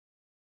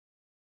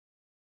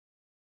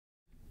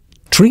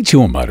Treat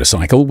your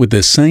motorcycle with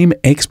the same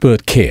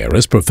expert care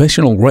as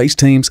professional race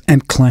teams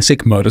and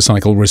classic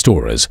motorcycle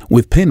restorers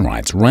with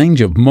Penrite's range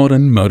of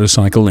modern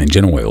motorcycle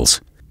engine oils.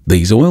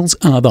 These oils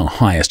are the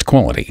highest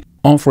quality,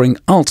 offering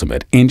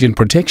ultimate engine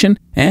protection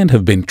and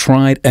have been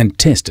tried and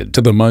tested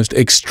to the most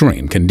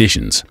extreme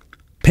conditions.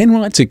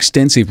 Penrite's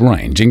extensive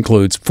range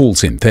includes full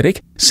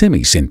synthetic,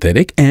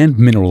 semi-synthetic and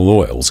mineral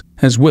oils,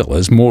 as well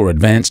as more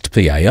advanced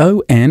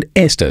PAO and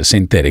ester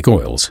synthetic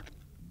oils.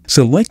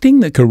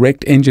 Selecting the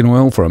correct engine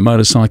oil for a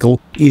motorcycle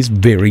is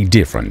very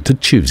different to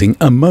choosing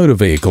a motor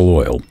vehicle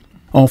oil.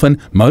 Often,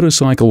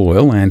 motorcycle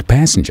oil and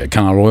passenger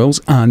car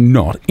oils are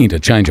not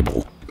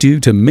interchangeable,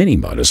 due to many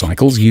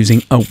motorcycles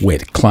using a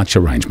wet clutch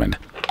arrangement.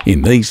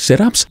 In these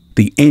setups,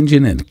 the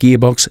engine and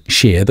gearbox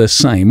share the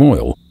same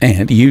oil,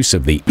 and use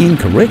of the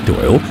incorrect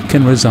oil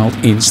can result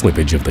in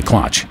slippage of the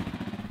clutch.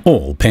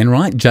 All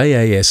Penrite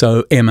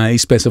JASO MA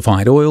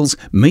specified oils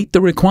meet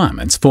the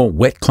requirements for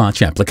wet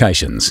clutch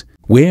applications.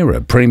 Where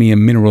a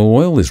premium mineral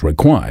oil is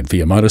required for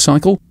your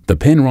motorcycle, the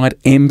Penrite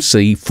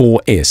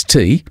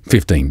MC4ST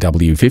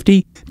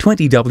 15W50,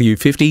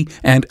 20W50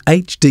 and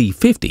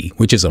HD50,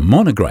 which is a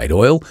monograde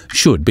oil,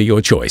 should be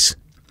your choice.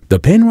 The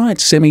Penrite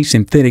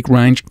semi-synthetic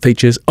range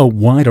features a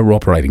wider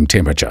operating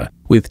temperature,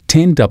 with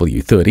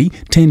 10W30,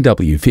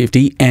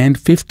 10W50 and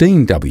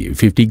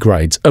 15W50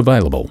 grades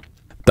available.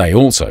 They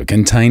also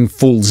contain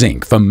full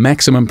zinc for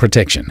maximum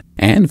protection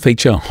and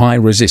feature high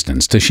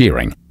resistance to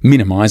shearing,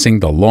 minimising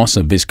the loss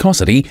of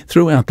viscosity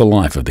throughout the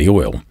life of the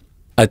oil.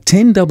 A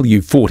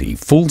 10W40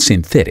 full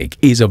synthetic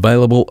is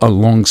available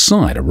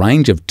alongside a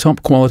range of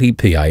top-quality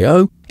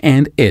PAO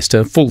and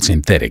ester full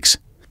synthetics.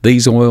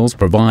 These oils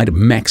provide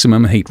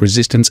maximum heat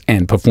resistance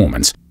and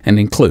performance and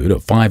include a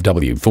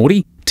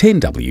 5W40,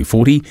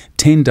 10W40,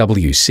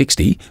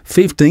 10W60,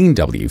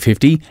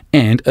 15W50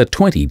 and a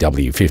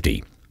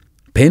 20W50.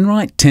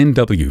 Penrite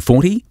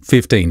 10W40,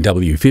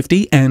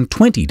 15W50 and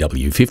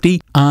 20W50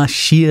 are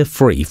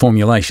shear-free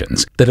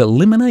formulations that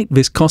eliminate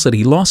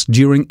viscosity loss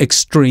during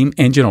extreme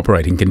engine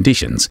operating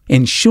conditions,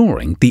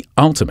 ensuring the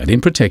ultimate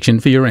in protection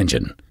for your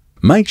engine.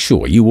 Make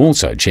sure you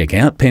also check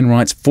out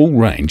Penrite's full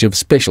range of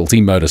specialty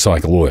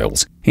motorcycle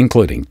oils,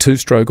 including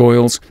two-stroke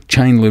oils,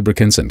 chain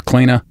lubricants and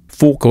cleaner,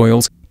 fork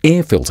oils,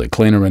 air filter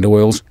cleaner and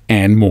oils,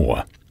 and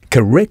more.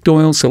 Correct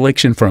oil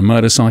selection for a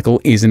motorcycle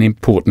is an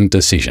important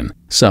decision,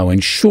 so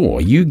ensure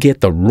you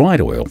get the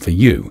right oil for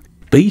you.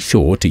 Be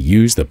sure to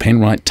use the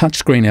Penrite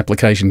touchscreen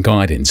application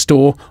guide in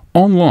store,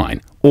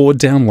 online, or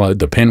download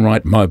the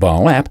Penrite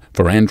mobile app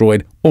for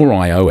Android or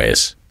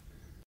iOS.